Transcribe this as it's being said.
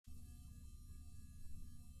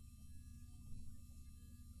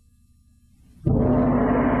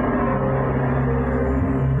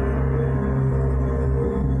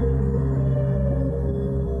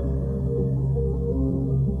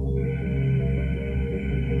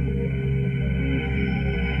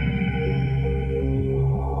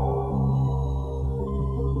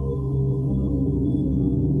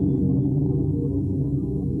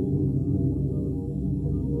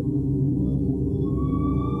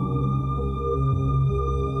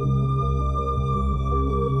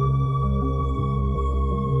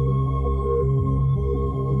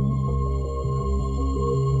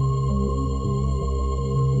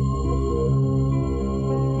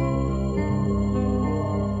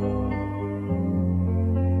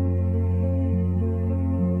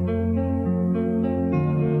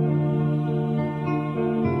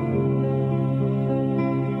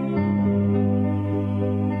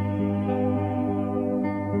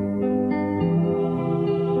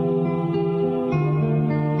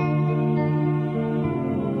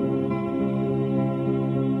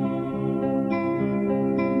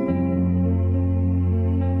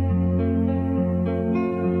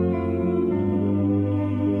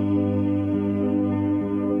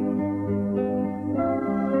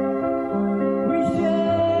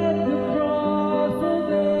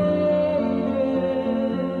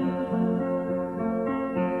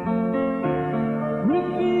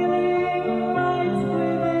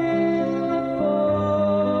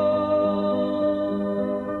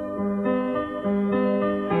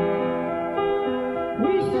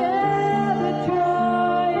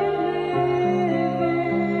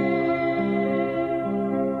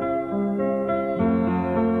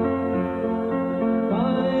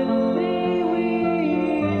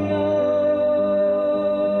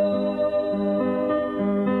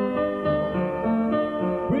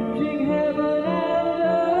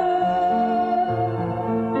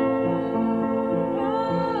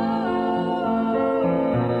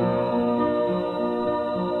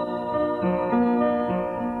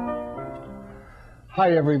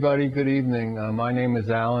Hi, everybody. Good evening. My name is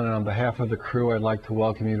Alan, and on behalf of the crew, I'd like to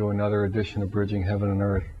welcome you to another edition of Bridging Heaven and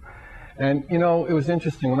Earth. And, you know, it was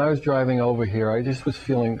interesting. When I was driving over here, I just was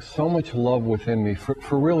feeling so much love within me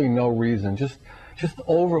for really no reason, just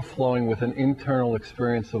overflowing with an internal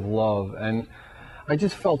experience of love. And I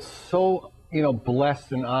just felt so,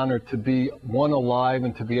 blessed and honored to be, one, alive,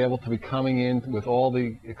 and to be able to be coming in with all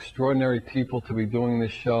the extraordinary people to be doing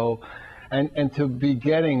this show. And to be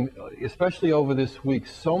getting, especially over this week,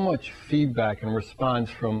 so much feedback and response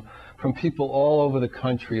from people all over the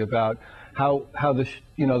country about how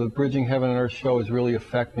the Bridging Heaven and Earth show is really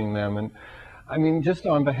affecting them. And I mean, just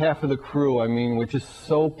on behalf of the crew, I mean, we're just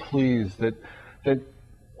so pleased that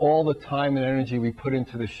all the time and energy we put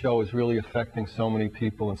into the show is really affecting so many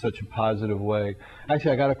people in such a positive way.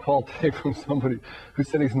 Actually, I got a call today from somebody who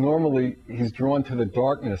said he's drawn to the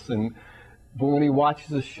darkness, but when he watches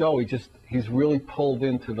the show, he's really pulled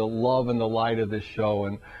into the love and the light of this show.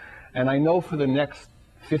 And I know for the next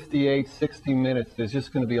 58, 60 minutes, there's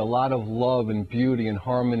just going to be a lot of love and beauty and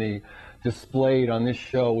harmony displayed on this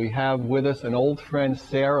show. We have with us an old friend,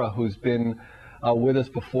 Sarah, who's been with us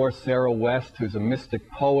before, Sarah West, who's a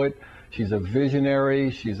mystic poet. She's a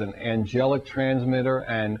visionary. She's an angelic transmitter.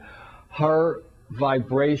 And her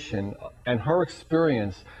vibration and her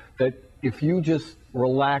experience that if you just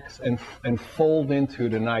relax and fold into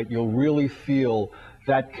tonight, you'll really feel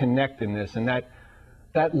that connectedness and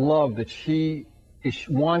that love that she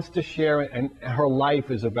wants to share, and her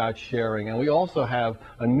life is about sharing. And we also have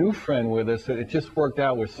a new friend with us. It just worked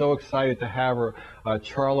out. We're so excited to have her,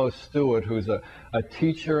 Charlo Stuart, who's a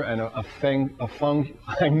teacher and a feng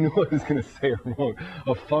I knew I was going to say it wrong,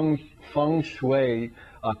 a feng shui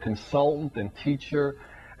consultant and teacher.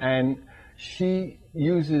 And she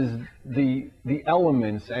uses the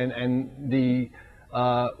elements and the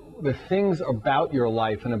things about your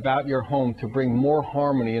life and about your home to bring more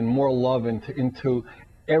harmony and more love into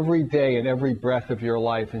every day and every breath of your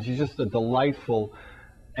life. And she's just a delightful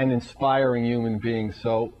and inspiring human being.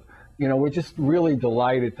 So, we're just really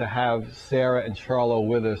delighted to have Sarah and Charlo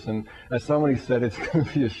with us. And as somebody said, it's going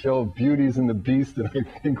to be a show of beauties and the beast, and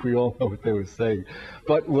I think we all know what they were saying.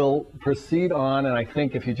 But we'll proceed on, and I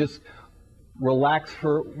think if you just relax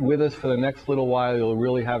with us for the next little while, you'll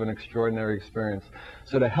really have an extraordinary experience.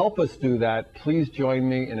 So to help us do that, please join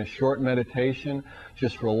me in a short meditation.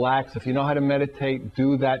 Just relax. If you know how to meditate,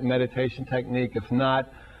 do that meditation technique. If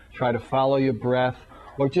not, try to follow your breath,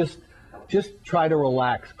 or just try to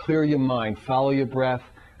relax, clear your mind, follow your breath,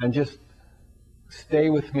 and just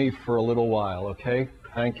stay with me for a little while, okay?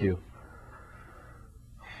 Thank you.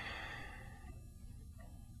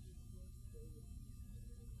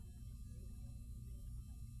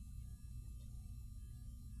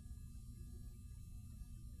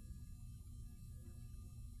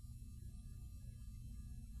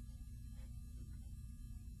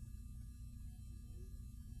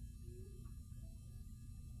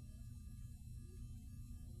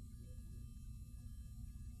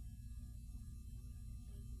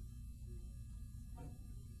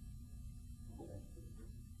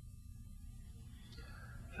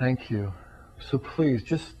 Thank you. So please,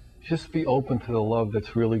 just be open to the love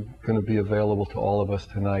that's really going to be available to all of us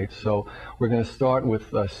tonight. So we're going to start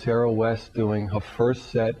with Sarah West doing her first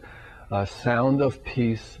set, Sound of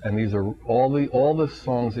Peace, and these are all the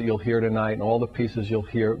songs that you'll hear tonight, and all the pieces you'll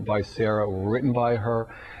hear by Sarah were written by her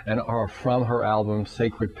and are from her album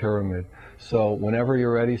Sacred Pyramid. So whenever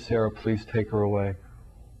you're ready, Sarah, please take her away.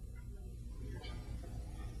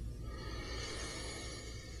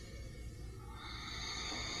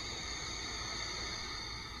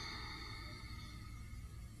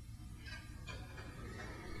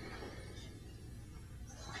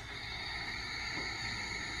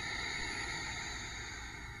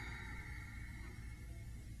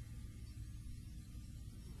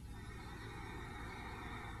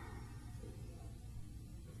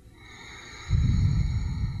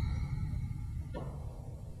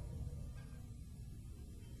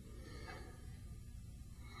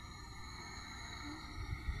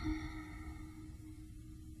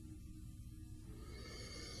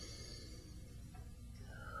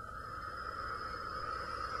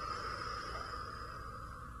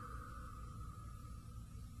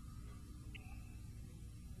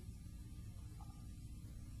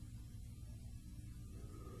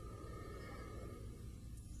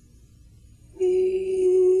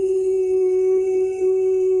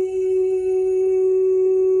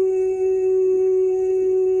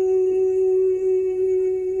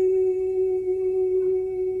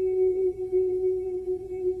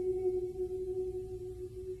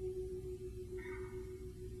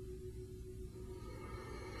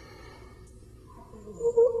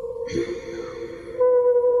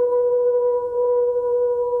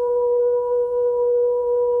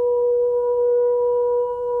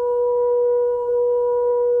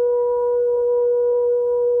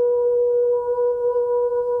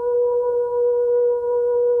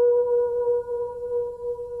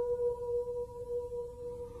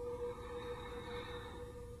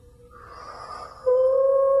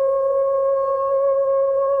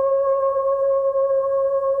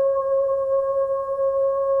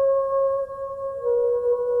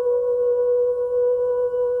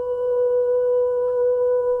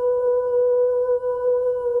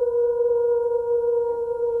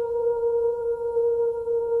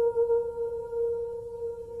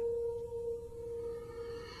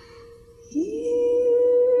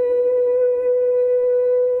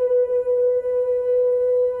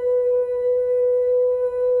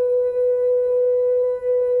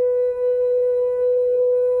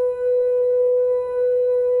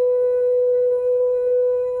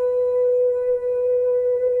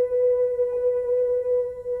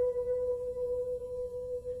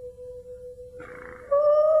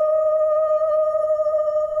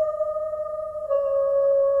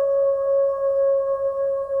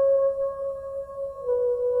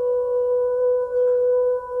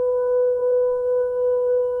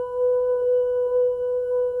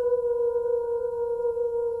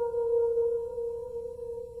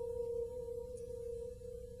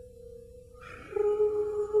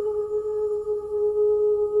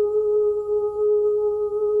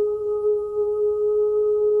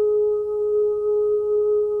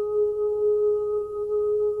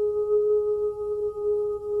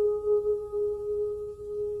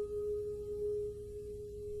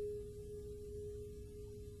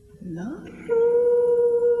 love.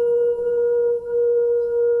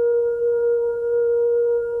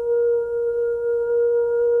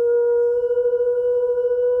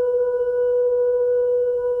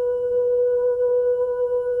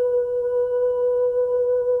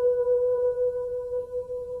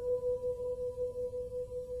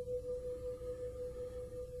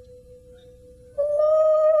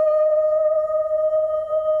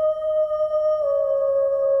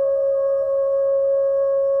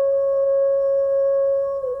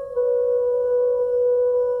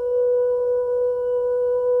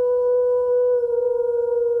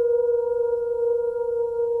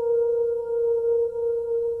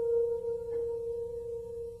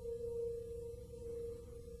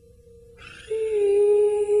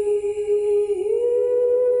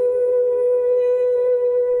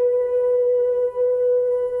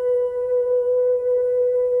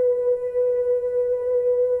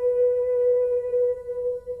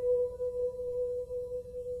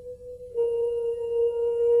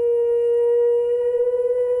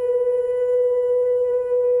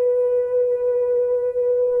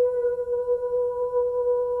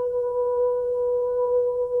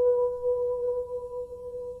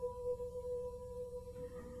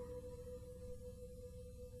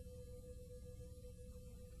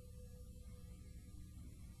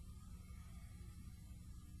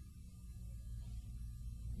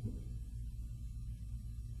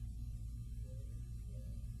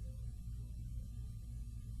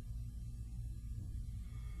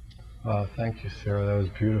 Thank you, Sarah. That was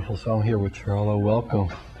beautiful. So I'm here with Charlo. Welcome.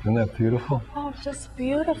 Isn't that beautiful? Oh, just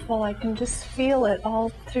beautiful. I can just feel it all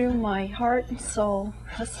through my heart and soul.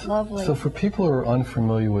 Just lovely. So for people who are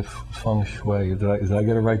unfamiliar with Feng Shui, did I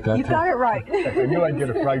get it right that time? You got it right. I knew I'd get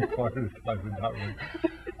it right part of the time, but not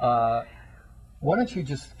right. Why don't you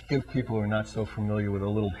just give people who are not so familiar with a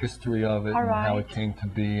little history of it, All and right. how it came to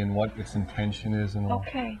be and what its intention is and all?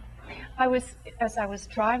 Okay. As I was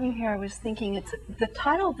driving here, I was thinking the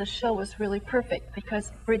title of the show was really perfect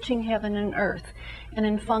because bridging heaven and earth. And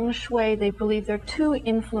in Feng Shui, they believe there are two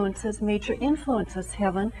influences, major influences,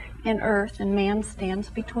 heaven and earth, and man stands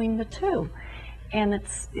between the two. And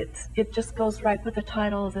it just goes right with the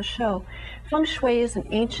title of the show. Feng Shui is an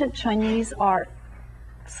ancient Chinese art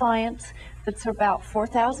science that's about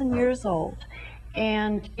 4,000 years old.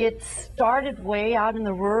 And it started way out in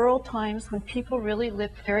the rural times when people really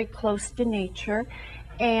lived very close to nature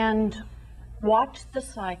and watched the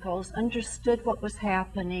cycles, understood what was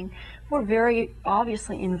happening, were very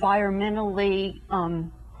obviously environmentally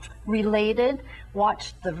related,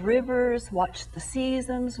 watched the rivers, watched the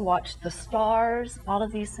seasons, watched the stars, all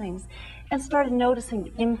of these things, and started noticing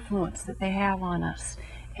the influence that they have on us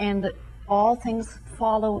and that all things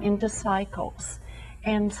follow into cycles.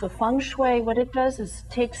 And so Feng Shui, what it does is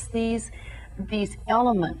takes these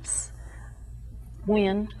elements,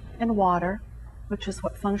 wind and water, which is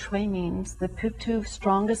what Feng Shui means, the two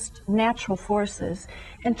strongest natural forces,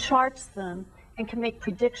 and charts them and can make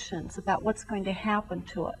predictions about what's going to happen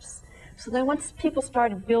to us. So then once people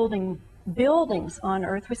started building buildings on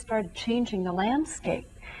Earth, we started changing the landscape.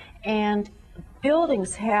 And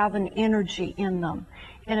buildings have an energy in them.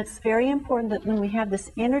 And it's very important that when we have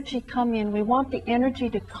this energy come in, we want the energy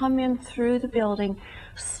to come in through the building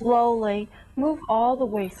slowly, move all the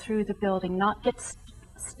way through the building, not get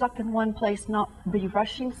stuck in one place, not be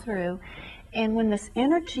rushing through. And when this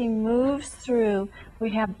energy moves through,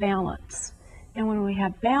 we have balance. And when we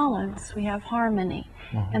have balance, we have harmony.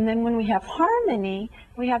 Mm-hmm. And then when we have harmony,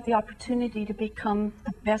 we have the opportunity to become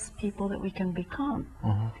the best people that we can become.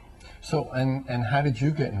 Mm-hmm. So, and how did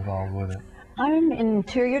you get involved with it? I'm an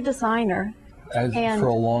interior designer. For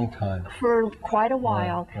a long time. For quite a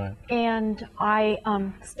while. Right. And I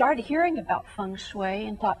started hearing about Feng Shui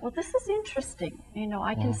and thought, well, this is interesting. You know,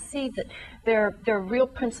 I can see that there are real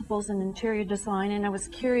principles in interior design, and I was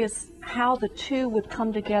curious how the two would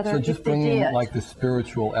come together. So just bringing like the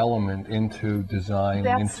spiritual element into design,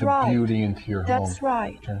 into beauty, into your home. That's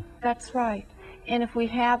right. Okay. That's right. And if we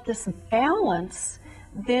have this balance,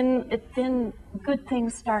 then good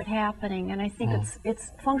things start happening. And I think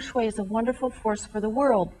it's Feng Shui is a wonderful force for the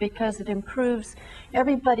world because it improves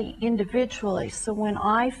everybody individually. So when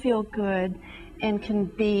I feel good and can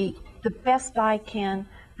be the best I can,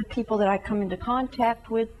 the people that I come into contact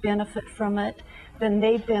with benefit from it, then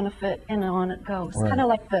they benefit, and on it goes. Right. Kind of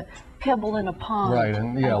like the pebble in a pond. Right,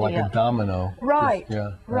 and yeah, like a domino. Right,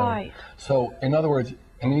 just, right. So in other words,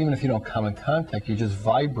 I mean, even if you don't come in contact, you're just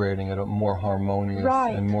vibrating at a more harmonious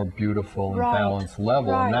and more beautiful and balanced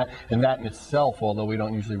level. Right. And that in itself, although we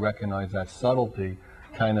don't usually recognize that subtlety,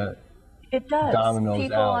 kind of it does. Dominoes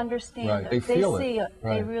People out. understand Right. it. They feel see it.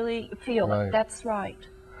 Right. They really feel it. That's right.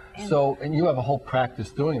 So, and you have a whole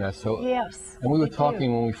practice doing that. So, yes. And we were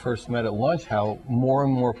talking when we first met at lunch how more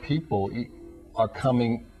and more people are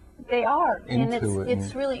coming. They are, and into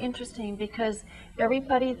it's really interesting because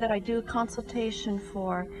everybody that I do a consultation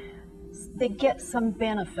for, they get some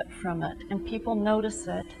benefit from it, and people notice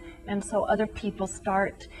it, and so other people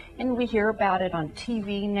start, and we hear about it on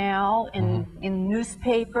TV now, in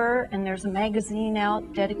newspaper, and there's a magazine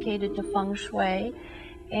out dedicated to Feng Shui,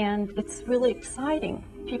 and it's really exciting.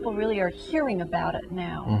 People really are hearing about it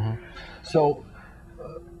now. So,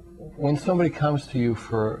 when somebody comes to you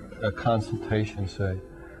for a consultation, say,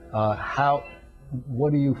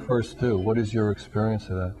 what do you first do? What is your experience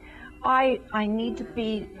of that? I need to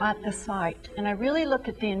be at the site, and I really look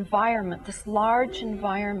at the environment, this large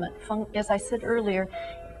environment. As I said earlier,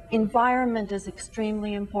 environment is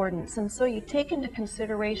extremely important, and so you take into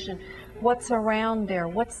consideration what's around there,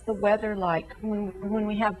 what's the weather like. When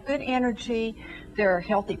we have good energy, there are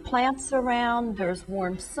healthy plants around, there's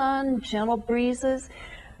warm sun, gentle breezes.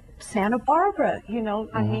 Santa Barbara, you know,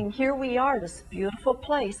 I mean, here we are, this beautiful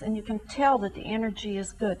place, and you can tell that the energy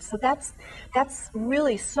is good. So that's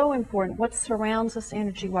really so important, what surrounds us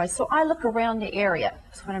energy-wise. So I look around the area,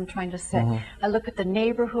 that's what I'm trying to say. I look at the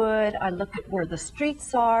neighborhood, I look at where the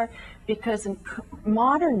streets are, because in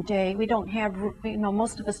modern day, we don't have, you know,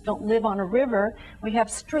 most of us don't live on a river, we have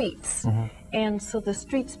streets. And so the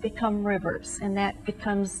streets become rivers, and that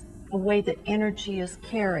becomes a way that energy is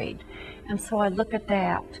carried. And so I look at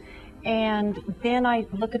that. And then I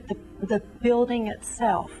look at the building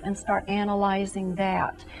itself and start analyzing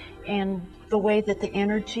that and the way that the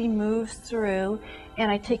energy moves through, and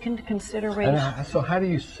I take into consideration. And so how do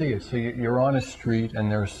you see it? So you're on a street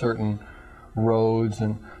and there are certain roads,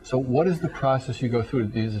 and so what is the process you go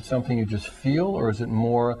through? Is it something you just feel, or is it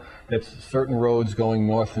more that's certain roads going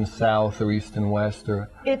north and south or east and west? Or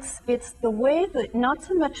it's the way that, not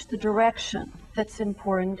so much the direction that's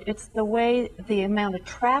important, it's the way, the amount of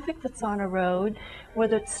traffic that's on a road,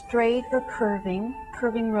 whether it's straight or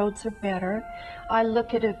curving roads are better. I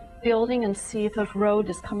look at a building and see if a road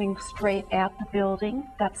is coming straight at the building.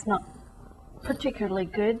 That's not particularly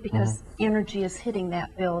good because energy is hitting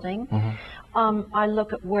that building. I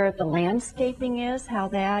look at where the landscaping is, how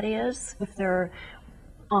that is, if there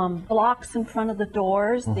are blocks in front of the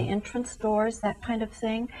doors, the entrance doors, that kind of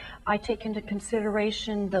thing. I take into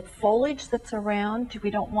consideration the foliage that's around.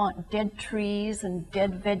 We don't want dead trees and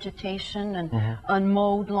dead vegetation and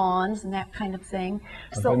unmowed lawns and that kind of thing.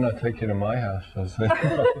 I better not take you to my house.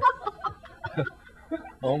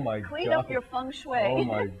 Oh my God. Clean up your feng shui. Oh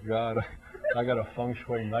my God. I got a feng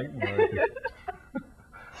shui nightmare.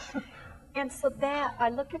 And so that, I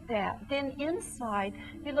look at that. Then inside,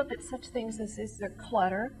 you look at such things as, is there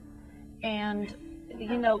clutter? And,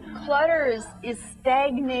 you know, clutter is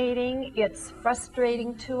stagnating, it's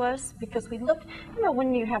frustrating to us because we look, you know,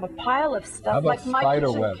 when you have a pile of stuff, How about like my spider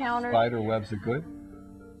kitchen webs? counter. Spider webs are good?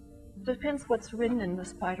 Depends what's written in the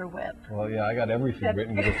spider web. Well, yeah, I got everything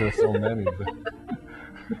written because there's so many.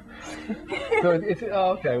 So it's,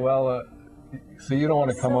 okay, well, so you don't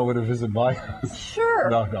want to come over to visit my house? Sure.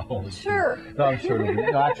 No. Sure. No, I'm sure.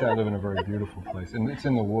 No, actually, I live in a very beautiful place, and it's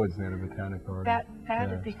in the woods near the Botanic Garden. That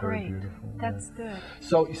would be great. Beautiful. That's good.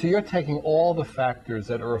 So you're taking all the factors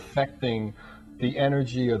that are affecting the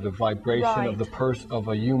energy or the vibration of the of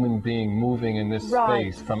a human being moving in this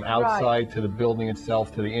space, from outside to the building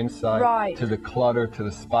itself, to the inside, to the clutter, to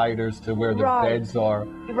the spiders, to where the beds are,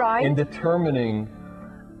 in determining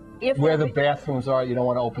where the bathrooms are. You don't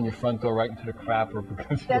want to open your front door right into the crapper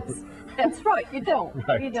because that's right. You don't.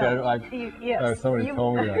 Right. You don't. Yes. Somebody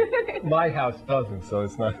told me that. My house doesn't, so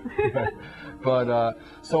it's not. But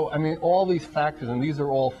so I mean, all these factors, and these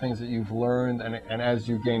are all things that you've learned, and as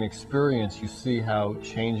you gain experience, you see how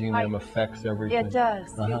changing them affects everything. It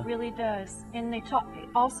does. It really does. And they talk.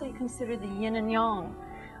 Also, you consider the yin and yang.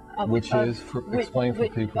 Explain for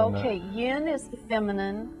people. Okay, yin is the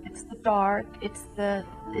feminine, it's the dark, it's the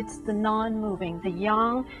non-moving. The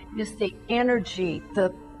yang is the energy,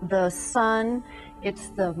 the sun, it's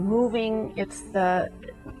the moving,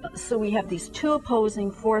 so we have these two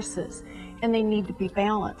opposing forces, and they need to be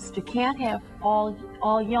balanced. You can't have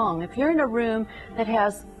all yang. If you're in a room that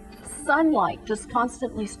has sunlight just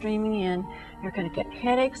constantly streaming in, you're going to get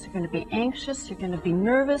headaches, you're going to be anxious, you're going to be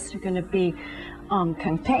nervous, you're going to be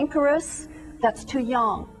cantankerous. That's too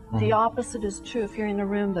yang. The opposite is true. If you're in a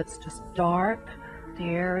room that's just dark, the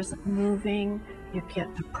air isn't moving, you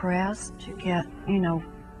get depressed, you get,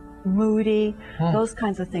 moody, those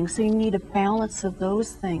kinds of things. So you need a balance of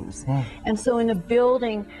those things. And so in a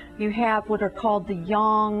building, you have what are called the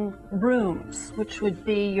yang rooms, which would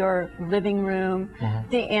be your living room,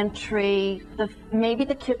 the entry, maybe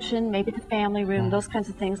the kitchen, maybe the family room, those kinds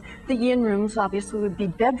of things. The yin rooms obviously would be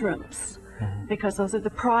bedrooms, because those are the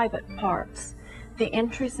private parts. The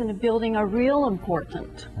entries in a building are real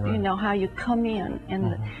important. You know, how you come in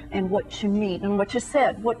and what you meet and what you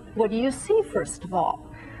said. What do you see first of all?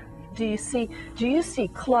 Do you see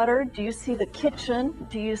clutter? Do you see the kitchen?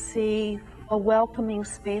 Do you see a welcoming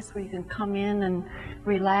space where you can come in and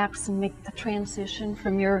relax and make the transition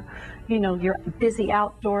from your, your busy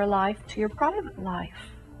outdoor life to your private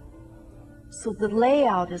life? So the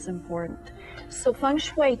layout is important. So Feng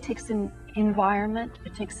Shui takes in environment,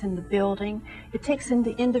 it takes in the building, it takes in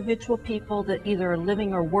the individual people that either are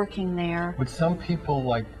living or working there. Would some people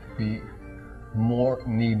need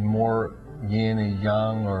more yin and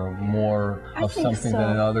yang, or more of something than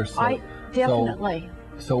another? Definitely.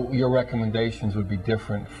 So your recommendations would be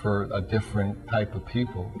different for a different type of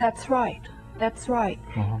people. That's right. That's right.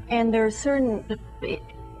 And there are certain,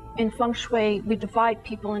 in Feng Shui, we divide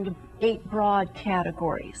people into 8 broad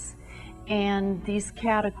categories. And these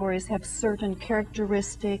categories have certain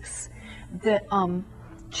characteristics that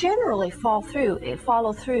generally follow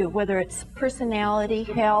through, whether it's personality,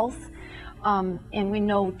 health, and we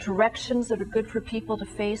know directions that are good for people to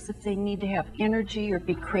face if they need to have energy or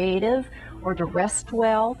be creative or to rest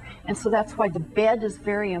well. And so that's why the bed is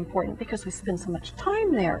very important, because we spend so much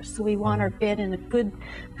time there. So we want our bed in a good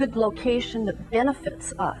location that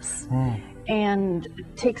benefits us and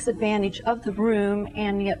takes advantage of the room,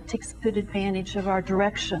 and yet takes good advantage of our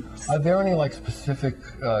directions. Are there any specific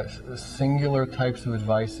singular types of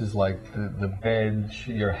advices, like the bed,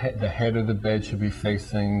 the head of the bed should be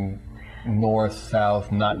facing north,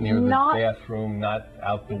 south, not near the bathroom, not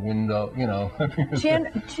out the window,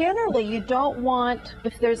 Generally, you don't want,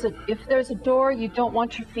 if there's a door, you don't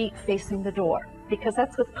want your feet facing the door, because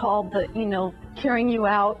that's what's called the, carrying you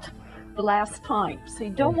out the last time. So you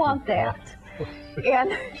don't want that.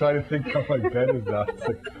 And try to think how my bed is now.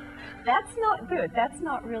 That's not good. That's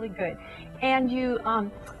not really good. And you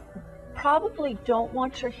probably don't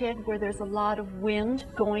want your head where there's a lot of wind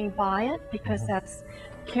going by it, because that's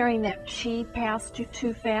carrying that chi past you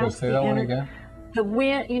too fast. Say that one again? The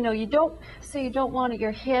wind, you don't want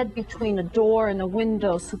your head between a door and a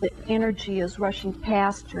window, so the energy is rushing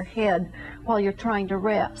past your head while you're trying to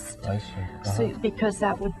rest. I see. So, because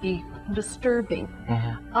that would be disturbing.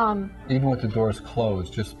 Even with the doors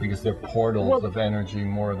closed, just because they're portals of energy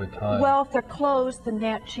more of the time. Well, if they're closed, then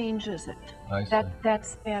that changes it. I see.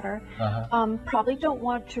 That's better. Probably don't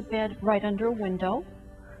want your bed right under a window,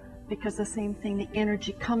 because the same thing, the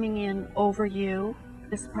energy coming in over you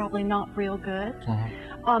is probably not real good.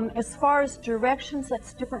 As far as directions,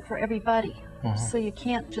 that's different for everybody. So you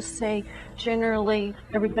can't just say generally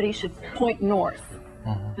everybody should point north.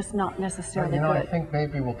 It's not necessarily good. I think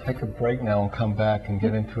maybe we'll take a break now and come back and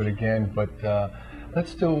get into it again. But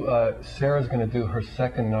let's do, Sarah's going to do her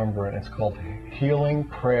second number, and it's called Healing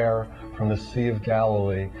Prayer from the Sea of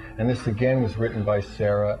Galilee. And this again was written by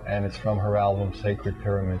Sarah, and it's from her album Sacred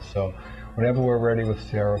Pyramids. So whenever we're ready with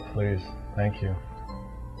Sarah, please. Thank you.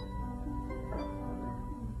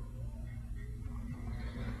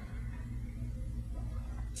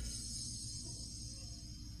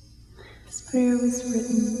 This prayer was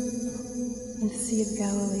written in the Sea of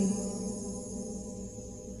Galilee.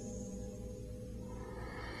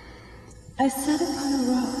 I sat upon a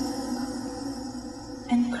rock,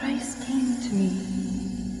 and Christ came to me.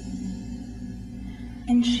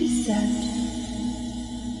 And she said,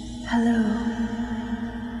 "Hello.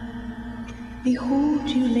 Behold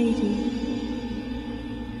you, lady.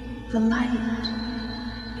 The light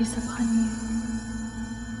is upon you."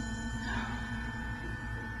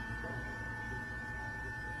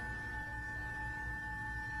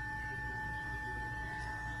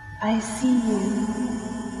 I see you,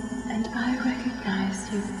 and I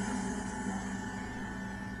recognize you.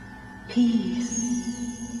 Peace.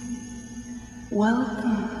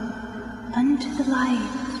 Welcome unto the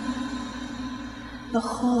light, the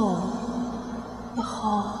hall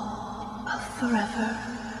of forever.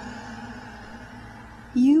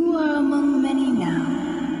 You are among many now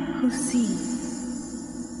who see.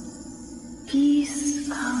 Peace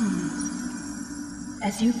comes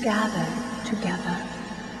as you gather together.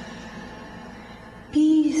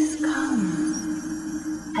 Peace comes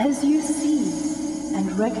as you see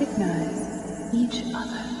and recognize each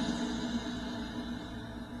other.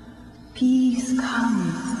 Peace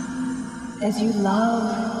comes as you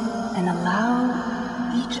love and allow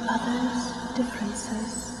each other's differences.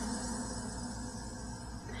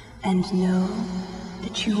 and know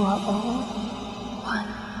that you are all one.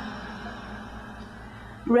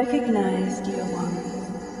 Recognize, dear one,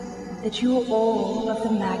 that you are all of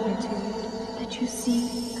the magnitude that you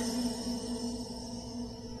seek.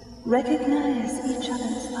 Recognize each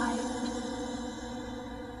other's light.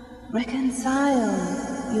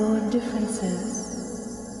 Reconcile your differences.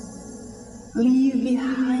 Leave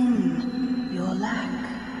behind your lack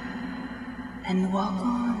and walk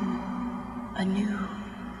on anew,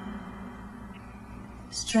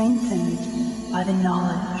 strengthened by the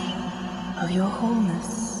knowledge of your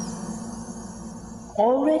wholeness.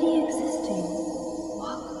 Already existing,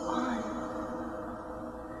 walk on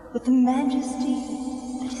with the majesty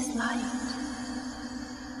that is light,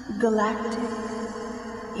 galactic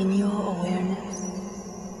in your awareness,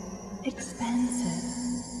 expansive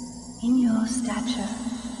in your stature,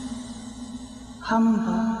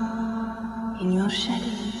 humble in your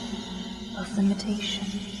shedding of limitation.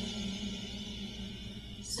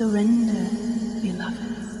 Surrender,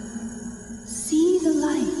 beloveds. See the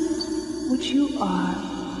light which you are,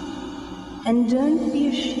 and don't be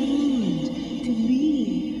ashamed to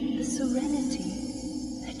be the serenity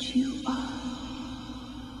that you are.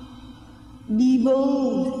 Be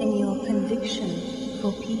bold in your conviction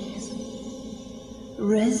for peace,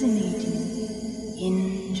 resonating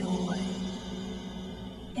in joy,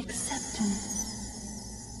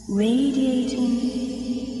 acceptance,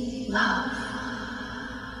 radiating love.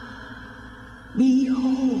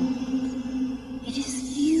 Behold, it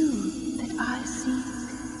is you that I seek.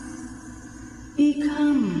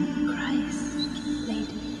 Become Christ,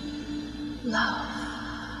 Lady, love.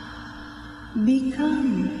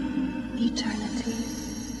 Become eternity,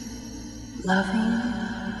 loving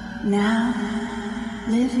now,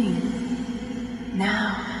 living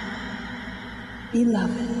now.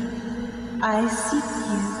 Beloved, I seek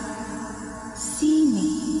you. See me.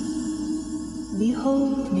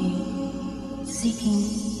 Behold me. Seeking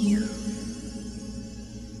you.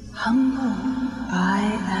 Humble, I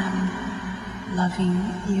am loving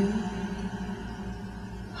you.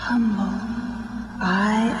 Humble,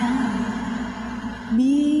 I am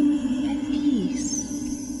being at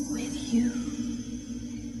peace with you.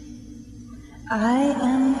 I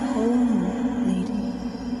am home, Lady,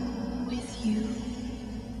 with you.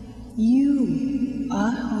 You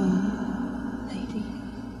are home, Lady.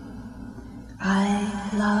 I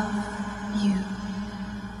love you.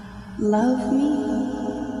 Love me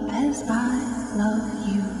as I love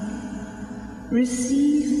you.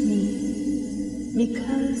 Receive me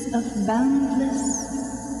because of boundless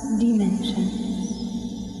dimensions.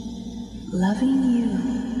 Loving you,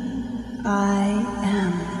 I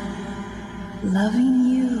am. Loving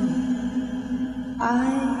you,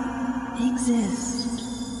 I exist.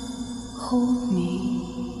 Hold me,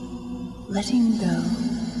 letting go.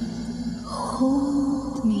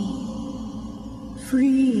 Hold me.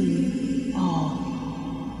 Free all.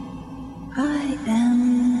 I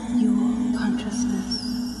am your consciousness,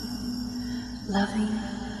 loving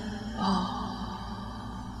all.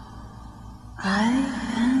 I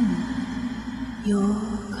am your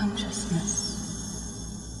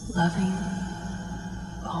consciousness, loving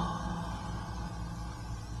all.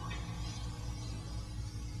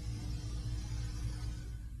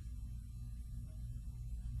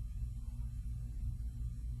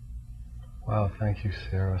 Wow, thank you,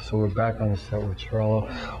 Sarah. So we're back on the set with Charlo.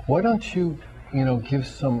 Why don't you, give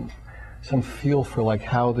some feel for like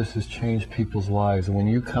how this has changed people's lives? And when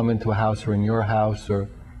you come into a house or in your house, or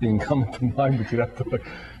you can come into mine, but you'd have to like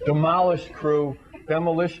demolish crew,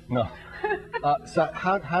 demolition. No. So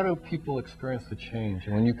how do people experience the change?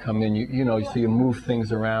 And when you come in, so you move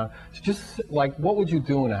things around. So just like, what would you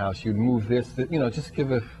do in a house? You'd move this, just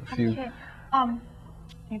give a few. Okay.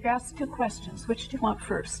 You've asked two questions. Which do you want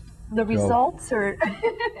first? The results, or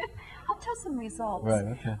I'll tell some results. Right.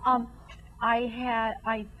 Okay.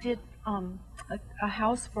 I did a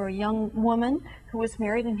house for a young woman who was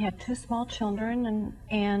married and had two small children,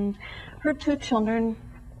 and her two children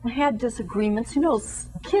had disagreements.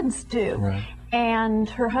 Kids do. Right. And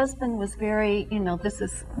her husband was very, this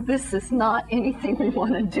is not anything we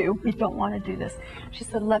want to do. We don't want to do this. She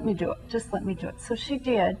said, let me do it. Just let me do it. So she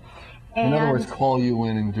did. And in other words, call you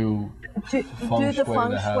in and do the feng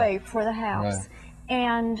shui for the house. Right.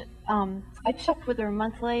 And I checked with her a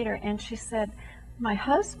month later, and she said, my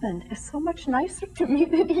husband is so much nicer to me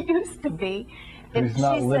than he used to be. He's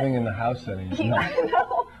not living in the house anymore. I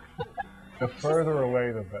know. The further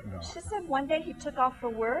away, the better. No. She said one day he took off for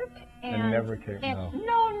work and never came.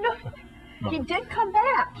 No. He did come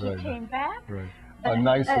back. Right. He came back. Right. A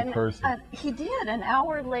nicer person. He did. An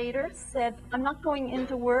hour later said, I'm not going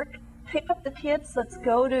into work pick up the kids. Let's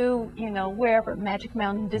go to, you know, wherever, Magic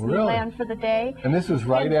Mountain, Disneyland for the day. And this was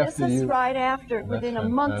right after This you? is right after, That's within a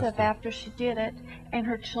month of fantastic. after she did it. And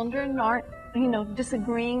her children aren't, you know,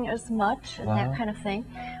 disagreeing as much and that kind of thing.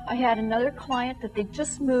 I had another client that they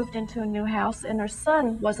just moved into a new house and her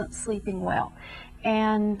son wasn't sleeping well.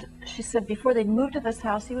 And she said before they moved to this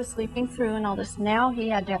house, he was sleeping through and all this. Now he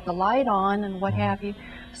had to have the light on and what have you.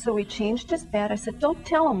 So we changed his bed. I said, don't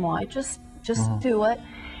tell him why, just do it.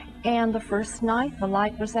 And the first night, the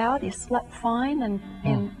light was out. He slept fine,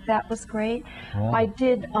 and that was great. Wow. I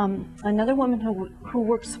did another woman who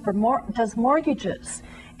works for does mortgages,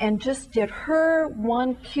 and just did her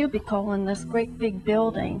one cubicle in this great big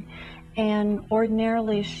building. And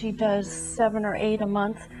ordinarily she does 7 or 8 a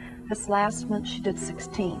month. This last month she did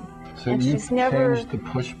 16. So and you she's never changed the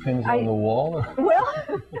push pins on the wall? Or?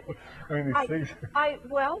 Well. I mean, these things.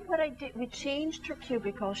 Well, what I did, we changed her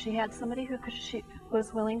cubicle. She had somebody she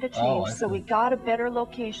was willing to change, Oh, I so see. we got a better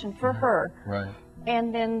location for her. Right.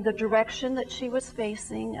 And then the direction that she was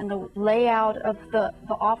facing and the layout of the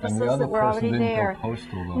offices And the other that were person already didn't there. go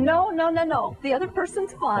postal, though. No. The other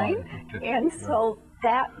person's fine. Okay. And so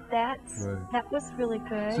that Right. was really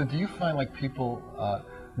good. So do you find like people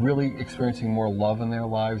really experiencing more love in their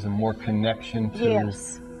lives and more connection to,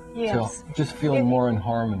 Yes. to just feeling more in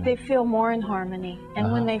harmony? They feel more in harmony.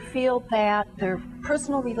 And when they feel that, their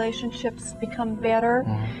personal relationships become better.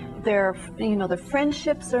 Their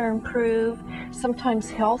friendships are improved. Sometimes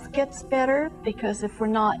health gets better because if we're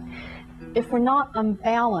not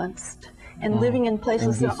unbalanced and living in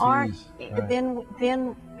places that aren't, right.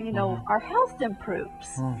 then our health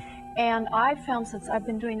improves. And I found since I've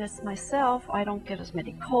been doing this myself, I don't get as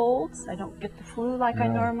many colds. I don't get the flu like I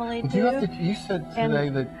normally But do. you said today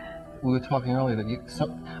that we were talking earlier that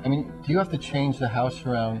do you have to change the house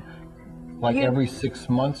around like every 6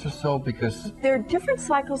 months or so? Because there are different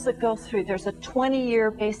cycles that go through. There's a 20-year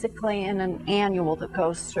basically and an annual that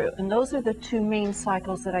goes through. And those are the two main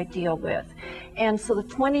cycles that I deal with. And so the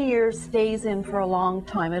 20 years stays in for a long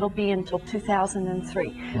time. It'll be until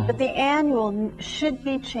 2003. But the annual should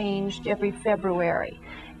be changed every February.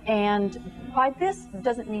 And by this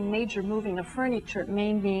doesn't mean major moving of furniture. It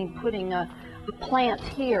may mean putting a plant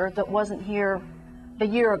here that wasn't here a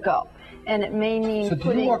year ago. And it may mean so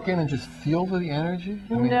do you walk in and just feel the energy?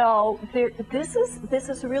 I mean, no, this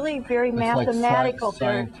is really very mathematical. Like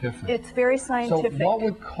scientific. It's very scientific. So what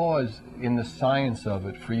would cause, in the science of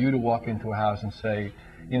it, for you to walk into a house and say,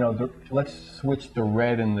 let's switch the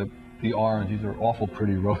red and the orange. These are awful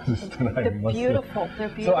pretty roses tonight. They're beautiful. They're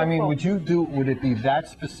beautiful. So I mean, would it be that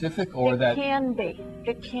specific, or it can be?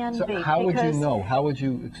 It can so be. How would you know? How would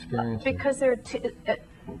you experience it? Because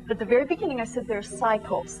at the very beginning, I said there are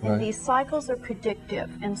cycles, and these cycles are predictive.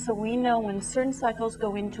 And so we know when certain cycles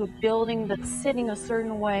go into a building that's sitting a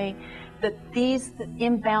certain way, that these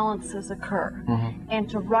imbalances occur. And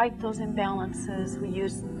to right those imbalances, we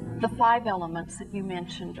use the 5 elements that you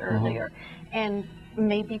mentioned earlier. And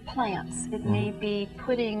maybe plants. It may be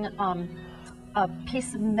putting a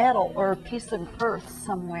piece of metal or a piece of earth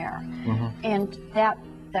somewhere. And that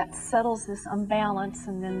settles this imbalance,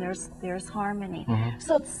 and then there's harmony.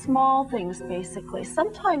 So it's small things basically.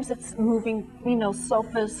 Sometimes it's moving,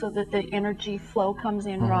 sofas so that the energy flow comes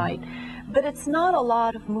in right. But it's not a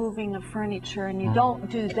lot of moving of furniture, and you don't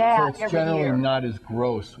do that So it's every generally year. not as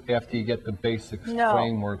gross after you get the basic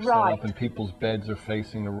framework set up and people's beds are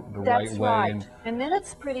facing the right That's way. right. And then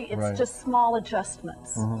it's just small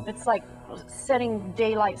adjustments. It's like setting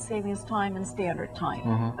daylight savings time and standard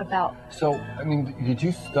time about. So, I mean, did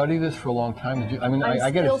you study this for a long time? Did you? I mean, I'm I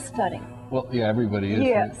get still it. studying. Well, yeah, everybody is.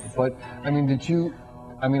 Yes. But I mean, did you?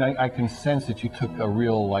 I mean, I can sense that you took a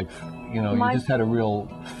real you just had a real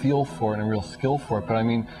feel for it and a real skill for it. But I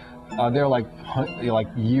mean, are there like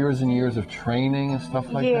years and years of training and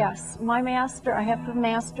stuff like that? Yes, my master. I have a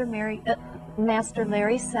master, Master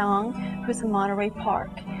Larry Song, who's in Monterey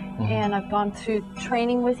Park. And I've gone through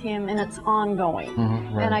training with him, and it's ongoing.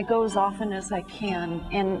 And I go as often as I can.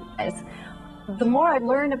 And the more I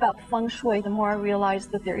learn about Feng Shui, the more I realize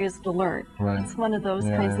that there is to learn. It's one of those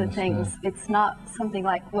kinds of things. It's not something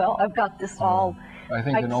like, well, I've got this all. I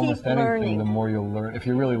think in almost anything, learning. the more you'll learn, if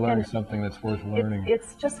you're really learning something that's worth learning,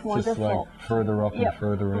 it's just wonderful. Just like further up and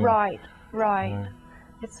further in. Right.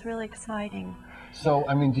 It's really exciting. So,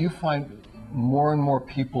 I mean, do you find more and more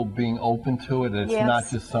people being open to it? It's not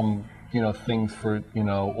just some, things for,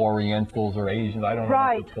 Orientals or Asians. I don't know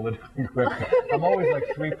what the politically correct. I'm always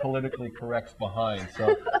like 3 politically corrects behind.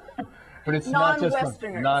 So, but it's not just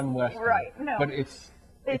Non-Westerners. non-Western. Right. No. But it's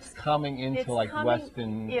it's coming into it's like coming,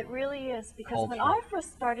 Western. It really is, because when culture. I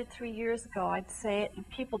first started 3 years ago, I'd say it, and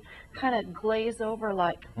people kind of glaze over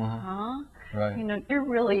like, huh? Right. You know, you're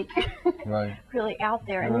really, Right. really out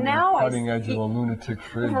there. You're And on now the cutting edge of a lunatic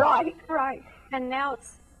fringe. right, right. And now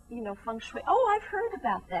it's, you know, Feng Shui. Oh, I've heard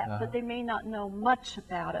about that, but they may not know much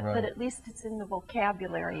about it. Right. But at least it's in the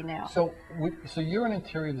vocabulary now. So, so you're an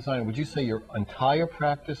interior designer. Would you say your entire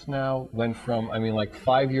practice now went from, I mean, like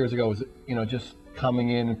 5 years ago, was it, you know, just coming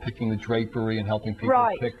in and picking the drapery and helping people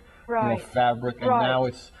Right, pick, right, you know, fabric, and right. now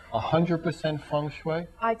it's 100% Feng Shui?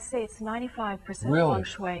 I'd say it's 95% Really? Feng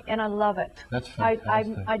Shui, and I love it. That's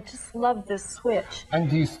fantastic. I just love this switch. And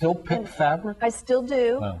do you still pick fabric? I still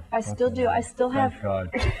do. Oh, I still okay. do. I still have. Thank God.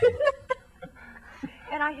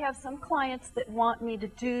 And I have some clients that want me to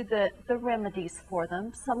do the remedies for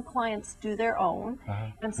them. Some clients do their own.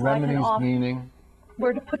 And so Remedies I can offer meaning?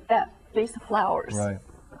 where to put that vase of flowers. Right.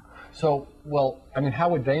 So, well, I mean, how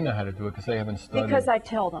would they know how to do it? Because they haven't studied. Because I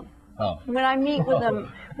tell them. Oh. When I meet with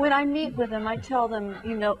them, I tell them,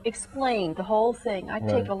 you know, explain the whole thing. I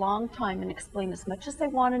take a long time and explain as much as they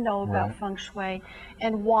want to know about Feng Shui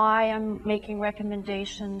and why I'm making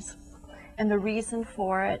recommendations and the reason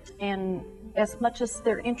for it, and as much as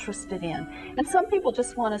they're interested in. And some people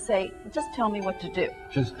just want to say, just tell me what to do.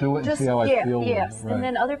 Just do it and see how I feel. Yes. Right. And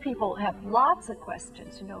then other people have lots of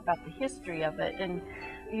questions, you know, about the history of it, and,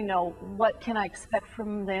 you know, what can I expect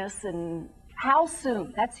from this, and how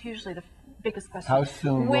soon? That's usually the biggest question. How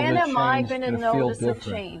soon will when it am I change going to and feel notice a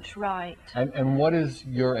different? change? Right. And what is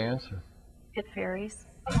your answer? It varies.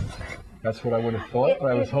 That's what I would have thought,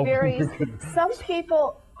 but I was hoping varies. you could. Some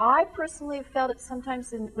people, I personally have felt it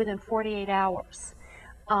sometimes within 48 hours.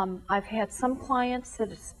 I've had some clients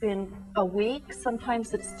that it's been a week,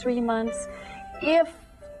 sometimes it's 3 months. If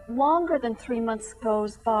longer than 3 months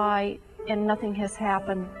goes by and nothing has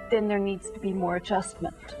happened, then there needs to be more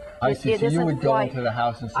adjustment. I see. So you would go quite- into the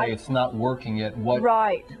house and say it's not working yet. What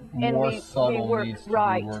Right. And more we subtle work, needs to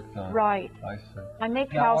right, be worked on? right. I see. I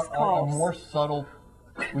make Now, house are calls. more subtle?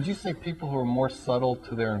 Would you say people who are more subtle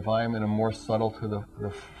to their environment are more subtle to the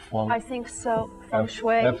feng? I think so. Feng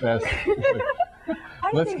Shui. FS.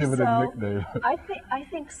 Let's think give it a so. nickname. I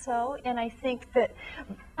think so, and I think that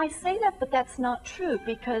I say that, but that's not true,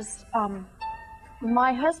 because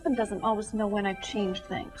my husband doesn't always know when I've changed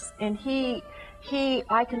things, and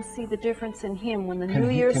I can see the difference in him when the new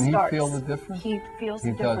year starts. Can he feel the difference? He feels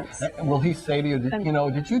the difference. Does. Will he say to you,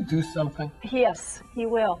 did you do something? Yes, he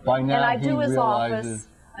will. By now and I he do his realizes. office.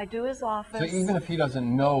 I do his office. So even if he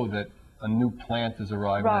doesn't know that a new plant is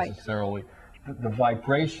arriving Right. necessarily, the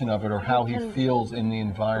vibration of it or how he feels in the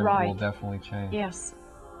environment will definitely change. Yes,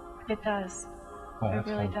 it does. Oh, It that's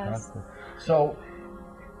really fantastic. So,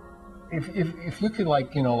 if you could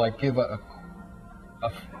give a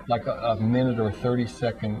minute or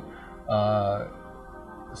 30-second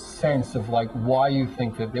sense of why you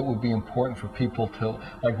think that it would be important for people to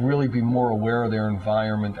really be more aware of their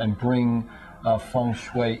environment and bring Feng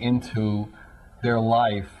Shui into their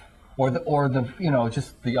life, or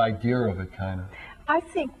just the idea of it, kind of. I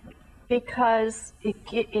think because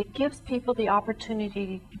it gives people the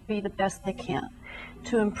opportunity to be the best they can,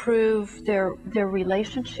 to improve their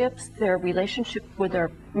relationships, their relationship with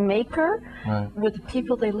their maker, with the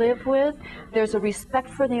people they live with. There's a respect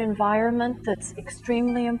for the environment that's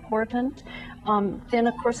extremely important. Then,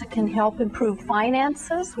 of course, it can help improve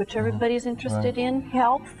finances, which everybody's interested in,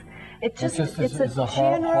 health. It's a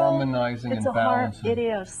harmonizing and balancing. It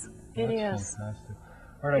is. It That's is. fantastic.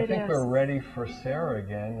 All right, I think we're ready for Sarah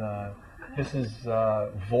again. This is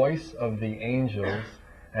Voice of the Angels,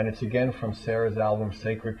 and it's again from Sarah's album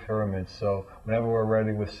Sacred Pyramids. So whenever we're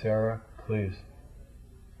ready with Sarah, please.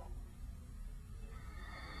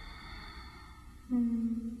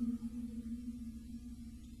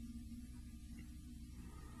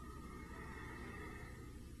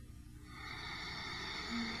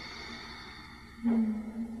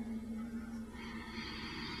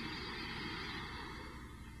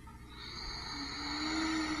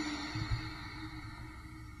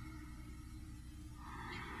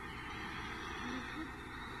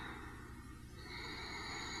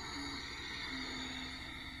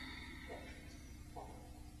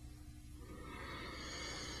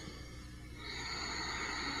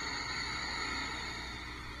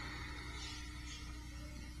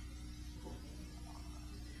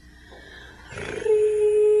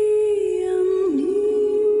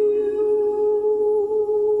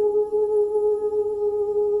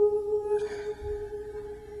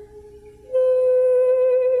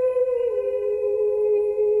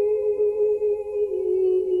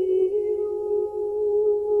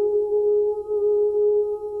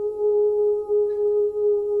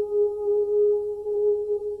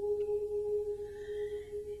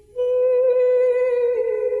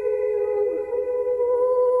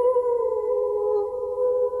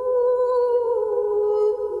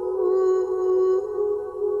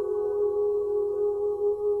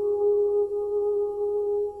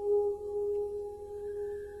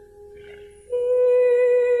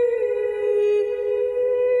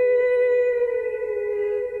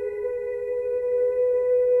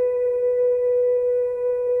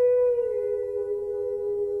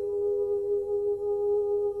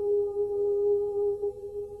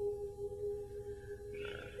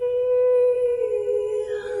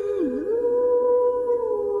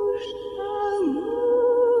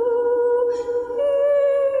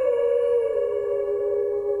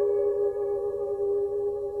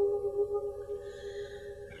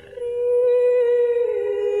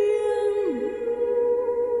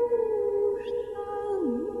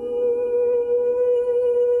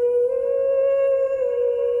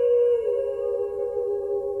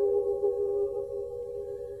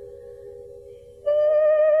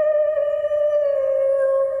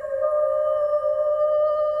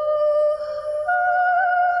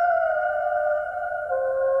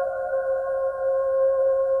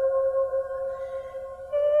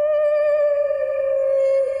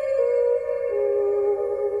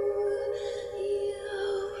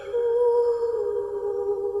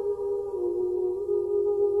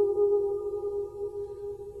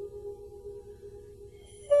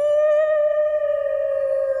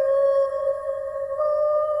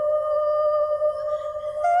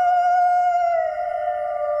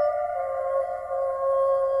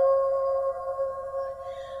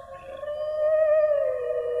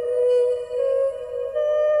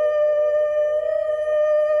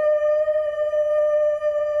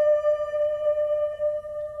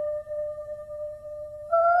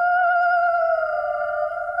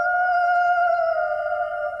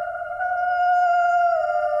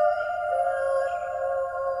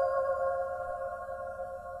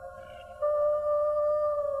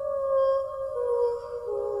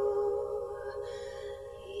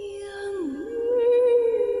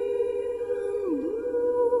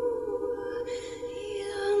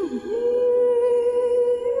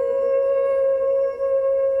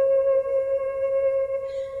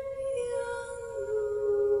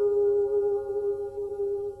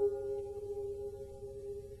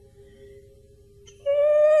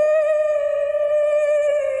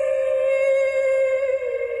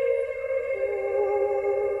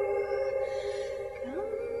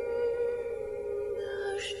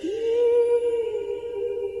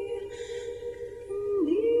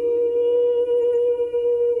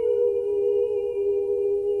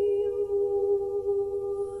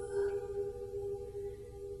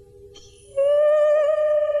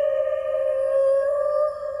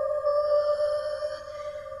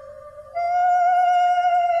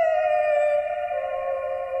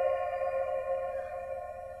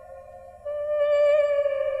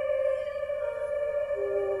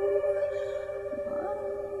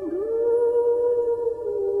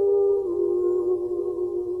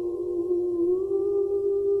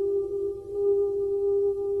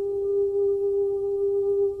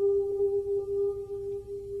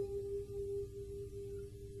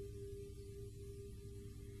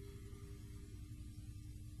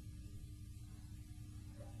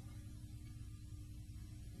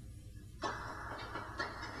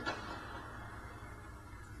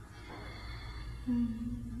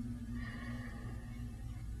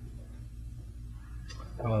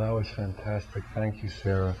 Oh, that was fantastic. Thank you,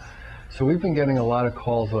 Sarah. So we've been getting a lot of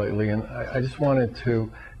calls lately, and I just wanted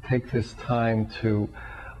to take this time to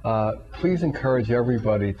please encourage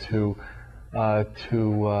everybody to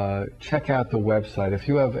check out the website. If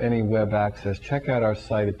you have any web access, check out our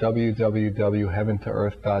site at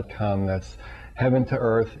www.heaventoearth.com. That's Heaven to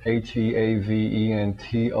Earth,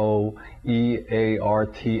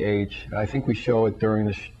 HEAVENTOEARTH. I think we show it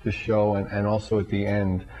during the show and also at the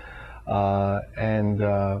end.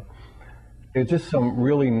 There's just some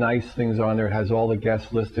really nice things on there. It has all the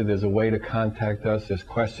guests listed. There's a way to contact us. There's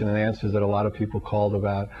question and answers that a lot of people called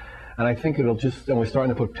about. And I think it'll just, and we're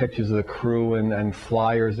starting to put pictures of the crew and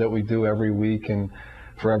flyers that we do every week and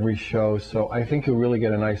for every show. So I think you'll really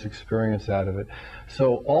get a nice experience out of it.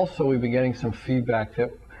 So also we've been getting some feedback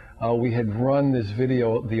that we had run this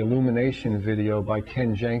video, the illumination video by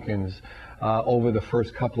Ken Jenkins, over the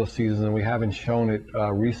first couple of seasons, and we haven't shown it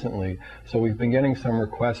recently. So we've been getting some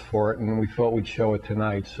requests for it, and we thought we'd show it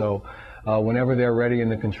tonight. So whenever they're ready in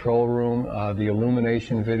the control room, the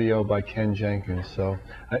illumination video by Ken Jenkins. So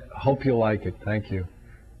I hope you like it. Thank you.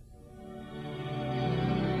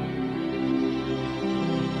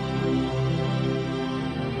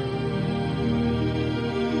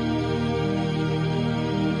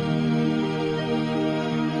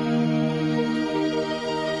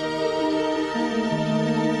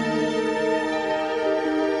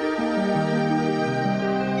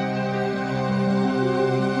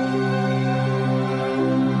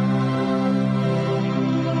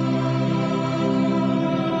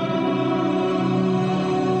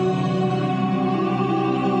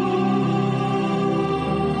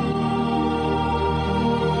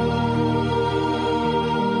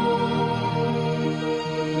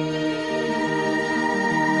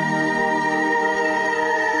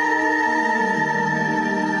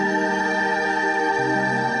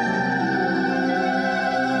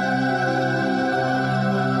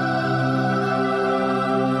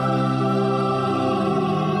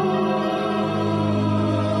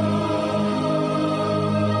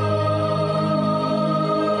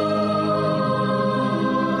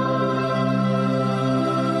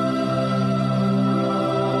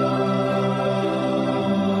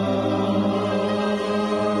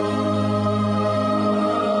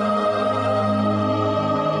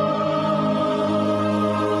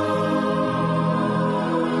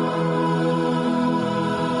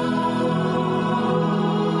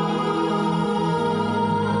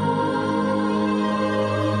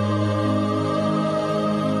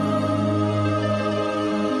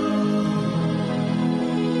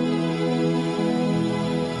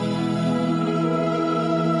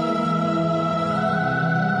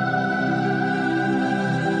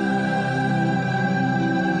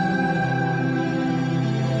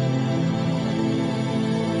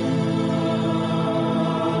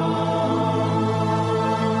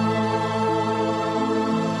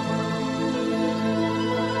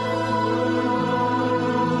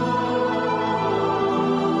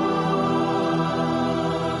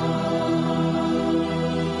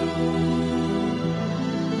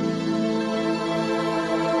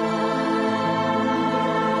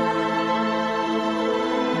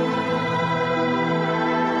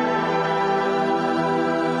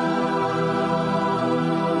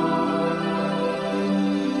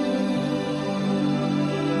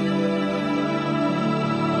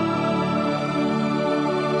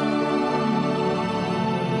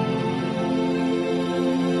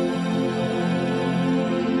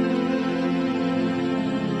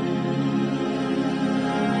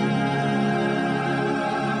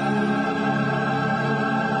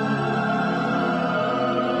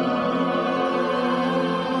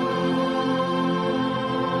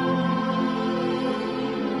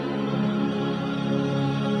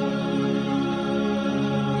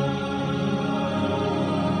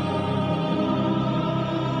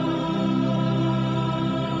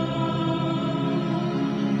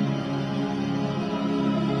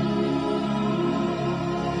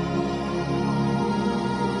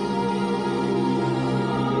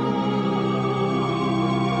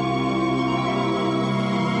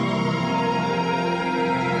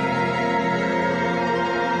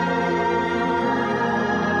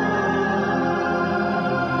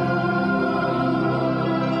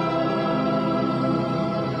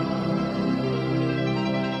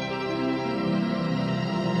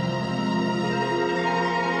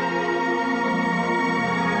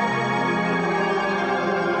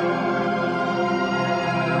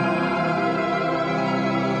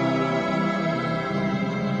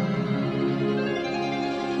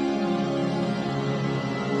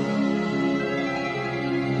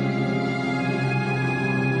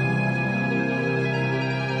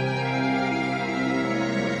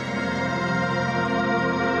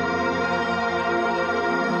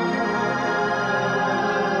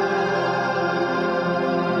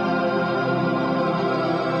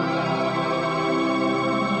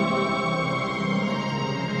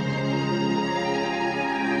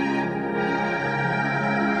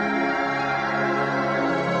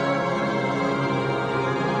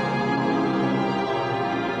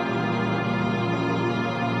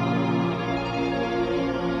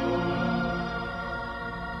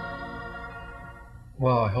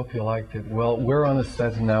 Well, I hope you liked it. Well, we're on the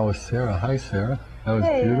set now with Sarah. Hi, Sarah. That was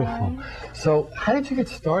beautiful. So, how did you get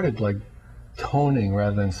started, like toning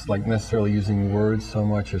rather than like necessarily using words so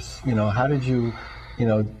much? Or, you know, how did you, you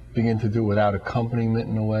know, begin to do it without accompaniment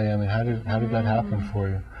in a way? I mean, how did that happen for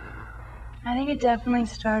you? I think it definitely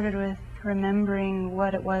started with remembering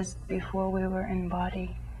what it was before we were in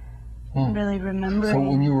body. Really remembering. So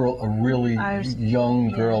when you were a really young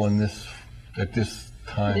girl yes. in this, at this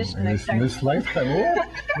time, This in this lifetime, oh,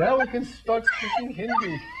 now we can start speaking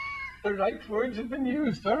Hindi. The right words have been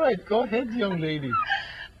used. All right, go ahead, young lady.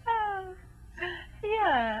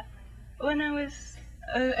 Yeah, when I was,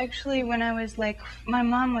 actually when I was like, my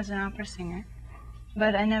mom was an opera singer,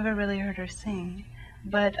 but I never really heard her sing.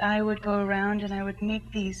 But I would go around and I would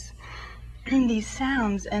make these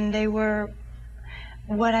sounds, and they were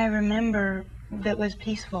what I remember that was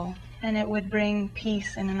peaceful, and it would bring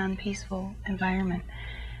peace in an unpeaceful environment.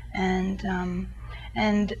 And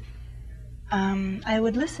I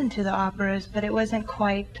would listen to the operas, but it wasn't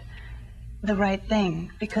quite the right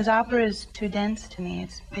thing, because opera is too dense to me.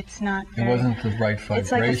 It's not very, it wasn't the right vibration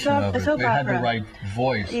it's like a soap of it. They had the opera. right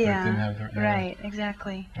voice, but it didn't have the right,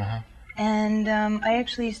 exactly. Uh-huh. And I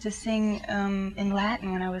actually used to sing in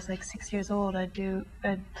Latin when I was like 6 years old. I'd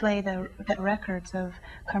play the records of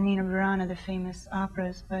Carmina Burana, the famous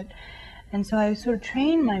operas, and so I sort of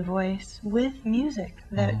trained my voice with music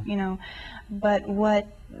that, you know, but what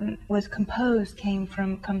was composed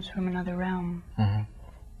comes from another realm.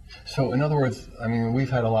 So, in other words, I mean, we've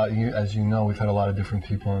had a lot, as you know, we've had a lot of different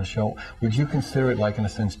people on the show. Would you consider it, like, in a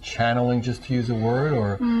sense, channeling, just to use a word,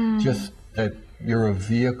 or just that you're a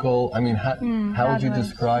vehicle? I mean, how would you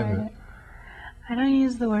describe it? I don't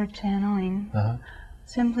use the word channeling,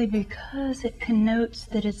 simply because it connotes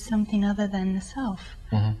that it's something other than the self,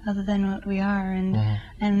 other than what we are,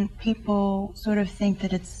 and people sort of think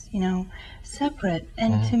that it's, you know, separate.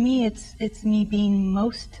 And to me, it's me being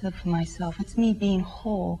most of myself. It's me being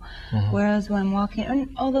whole. Whereas when I'm walking, and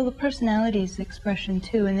although the personality is expression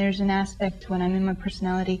too, and there's an aspect when I'm in my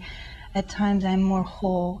personality, at times I'm more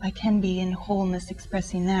whole. I can be in wholeness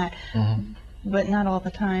expressing that. But not all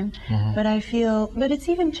the time. But I feel, but it's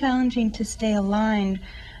even challenging to stay aligned,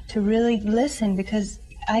 to really listen, because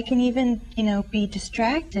I can even, you know, be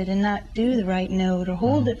distracted and not do the right note, or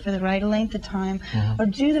hold it for the right length of time, or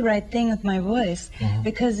do the right thing with my voice,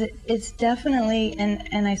 because it's definitely,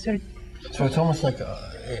 and I sort of. So it's almost like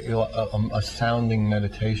a sounding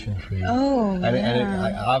meditation for you. And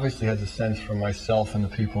it obviously has a sense for myself and the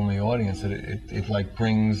people in the audience that it like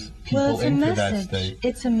brings people into that state.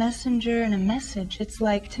 It's a messenger and a message. It's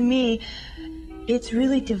like, to me, it's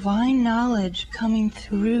really divine knowledge coming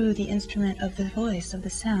through the instrument of the voice, of the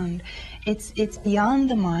sound. It's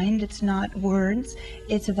beyond the mind. It's not words.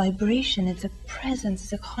 It's a vibration. It's a presence.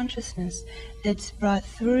 It's a consciousness that's brought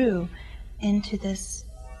through into this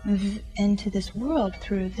world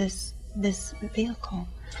through this vehicle.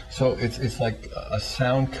 So it's like a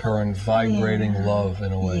sound current vibrating love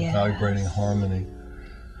in a way, vibrating harmony.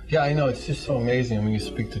 Yeah, I know, it's just so amazing. I mean, you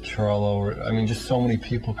speak to Charlo, or I mean, just so many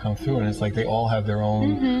people come through, and it's like they all have their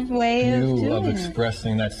own way of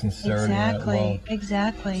expressing that sincerity and that love.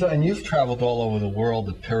 Exactly. So, and you've traveled all over the world,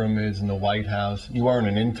 the pyramids and the White House. You aren't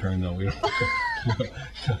an intern, though.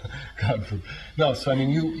 God forbid. No, so I mean,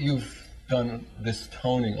 you've done this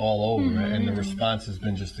toning all over, and the response has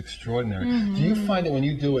been just extraordinary. Do you find that when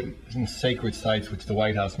you do it in sacred sites, which the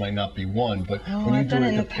White House might not be one, but when you do it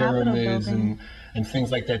in the pyramids and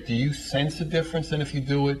things like that, do you sense a difference than if you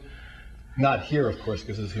do it, not here, of course,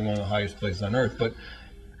 because this is one of the highest places on earth, but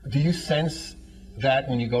do you sense that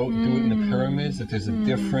when you go do it in the pyramids, that there's a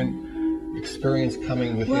different experience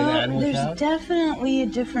coming within and without? There's definitely a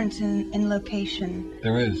difference in location.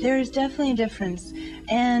 There is. There is definitely a difference.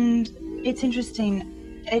 And it's interesting.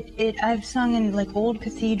 I've sung in like old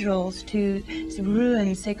cathedrals, to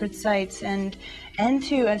ruins, sacred sites, and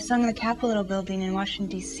I've sung in the Capitol building in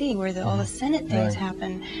Washington D.C. where all the Senate things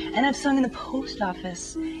happen, and I've sung in the post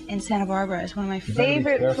office in Santa Barbara. It's one of my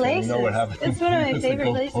favorite places. You know what happens. It's one of my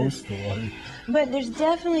favorite places. Postal. But there's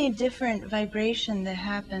definitely a different vibration that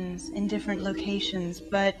happens in different locations.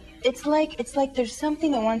 But it's like there's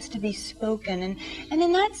something that wants to be spoken, and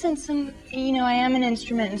in that sense, you know, I am an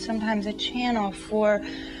instrument and sometimes a channel for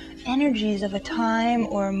energies of a time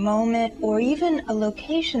or a moment or even a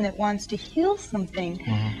location that wants to heal something.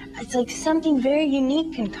 It's like something very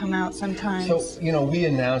unique can come out sometimes. So, you know, we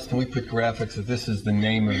announced and we put graphics that this is the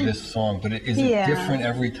name of this song, but is it different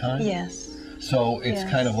every time? Yes. So it's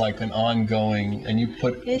kind of like an ongoing, and you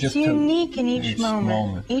put it's just unique in each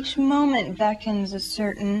moment. Each moment beckons a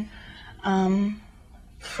certain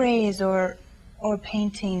phrase or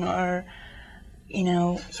painting or you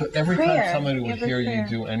know, So every prayer. time somebody would hear you prayer.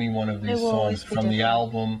 do any one of It these will always songs be from the different.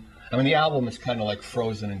 album, I mean, the album is kind of like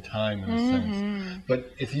frozen in time in a sense. But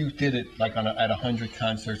if you did it like at 100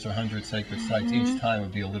 concerts or 100 sacred sites, each time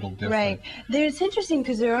would be a little different. Right. It's interesting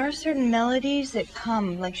because there are certain melodies that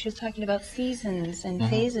come, like she was talking about seasons and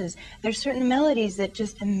phases. There's certain melodies that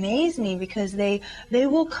just amaze me because they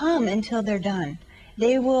will come until they're done.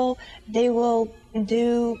 They will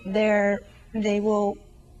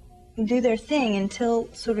do their thing until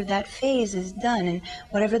sort of that phase is done and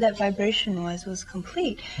whatever that vibration was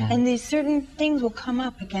complete. And these certain things will come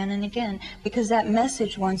up again and again because that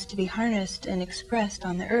message wants to be harnessed and expressed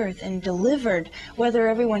on the earth and delivered. Whether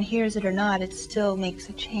everyone hears it or not, it still makes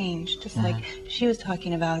a change. Just like she was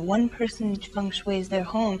talking about, one person feng shuis their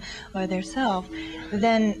home or their self,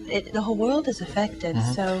 then the whole world is affected.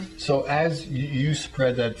 So as you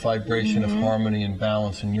spread that vibration of harmony and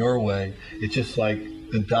balance in your way, it's just like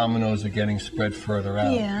the dominoes are getting spread further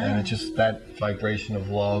out. And it's just that vibration of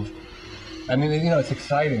love. I mean, you know, it's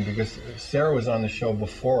exciting because Sarah was on the show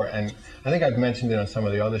before, and I think I've mentioned it on some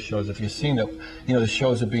of the other shows. If you've seen it, you know, the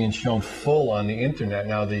shows are being shown full on the internet.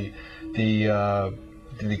 Now, the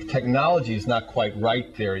technology is not quite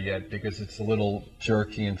right there yet because it's a little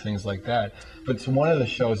jerky and things like that. But it's one of the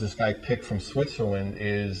shows this guy picked from Switzerland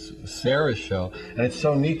is Sarah's show. And it's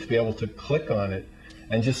so neat to be able to click on it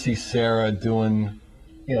and just see Sarah doing,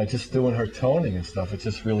 you know, just doing her toning and stuff. It's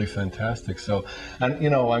just really fantastic. So, and, you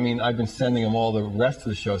know, I mean, I've been sending him all the rest of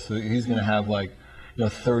the shows, so he's going to have like, you know,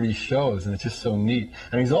 30 shows, and it's just so neat.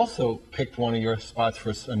 And he's also picked one of your spots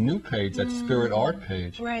for a new page, that Spirit Art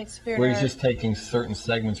page. Right, Spirit where Art. he's just taking certain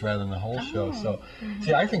segments rather than the whole show. So,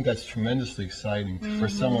 see, I think that's tremendously exciting for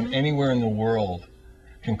someone anywhere in the world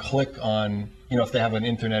can click on, you know, if they have an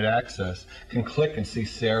internet access, can click and see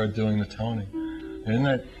Sarah doing the toning. Isn't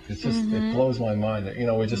that, it's just, it blows my mind that, you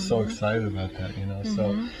know, we're just so excited about that, you know.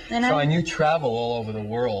 So, and you travel all over the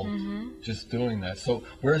world just doing that. So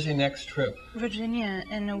where's your next trip? Virginia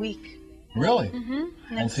in a week. Really?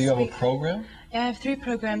 And so you have a program? Yeah, I have 3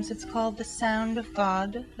 programs. It's called The Sound of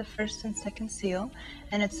God, the First and Second Seal,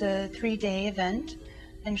 and it's a 3-day event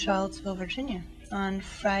in Charlottesville, Virginia, on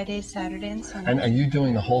Friday, Saturday, and Sunday. And are you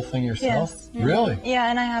doing the whole thing yourself? Yes. Really?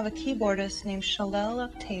 Yeah, and I have a keyboardist named Shalel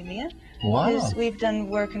Octavia. Wow. We've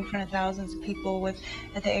done work in front of thousands of people at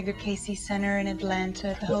the Edgar Cayce Center in Atlanta,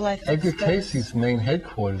 at the Whole Life Edgar Expo. Cayce's main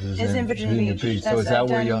headquarters is in Virginia Beach. So is that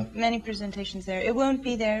where you? Many presentations there. It won't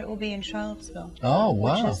be there. It will be in Charlottesville. Oh,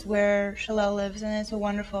 wow. Which is where Shalel lives, and it's a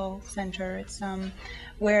wonderful center. It's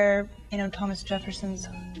where, you know, Thomas Jefferson's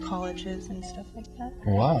college is and stuff like that.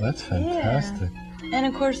 Wow, that's fantastic. Yeah. And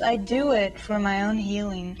of course, I do it for my own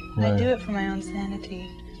healing. Right. I do it for my own sanity.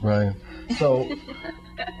 Right. So.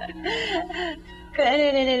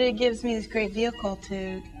 And it gives me this great vehicle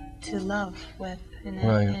to love with.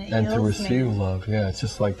 And to receive love. Yeah, it's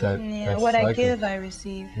just like that. Yeah, that what cycle. I give, I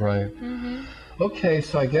receive. Right. Okay,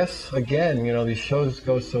 so I guess, again, you know, these shows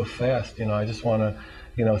go so fast. You know, I just want to,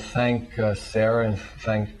 you know, thank Sarah and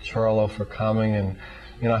thank Charlo for coming. And,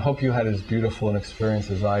 you know, I hope you had as beautiful an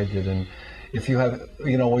experience as I did. And if you have,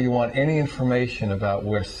 you know, where you want any information about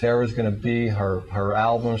where Sarah's going to be, her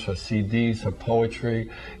albums, her CDs, her poetry,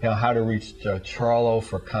 you know, how to reach Charlo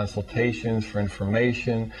for consultations, for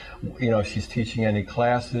information, you know, if she's teaching any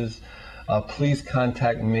classes, please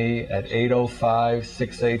contact me at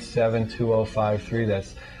 805-687-2053.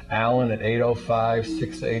 That's Alan at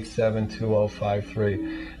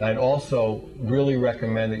 805-687-2053. And I'd also really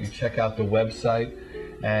recommend that you check out the website.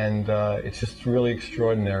 And it's just really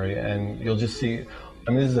extraordinary. And you'll just see,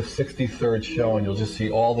 I mean, this is the 63rd show, and you'll just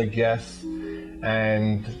see all the guests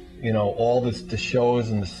and, you know, all the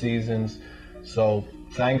shows and the seasons. So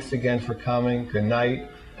thanks again for coming. Good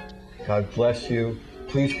night. God bless you.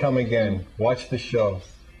 Please come again. Watch the show.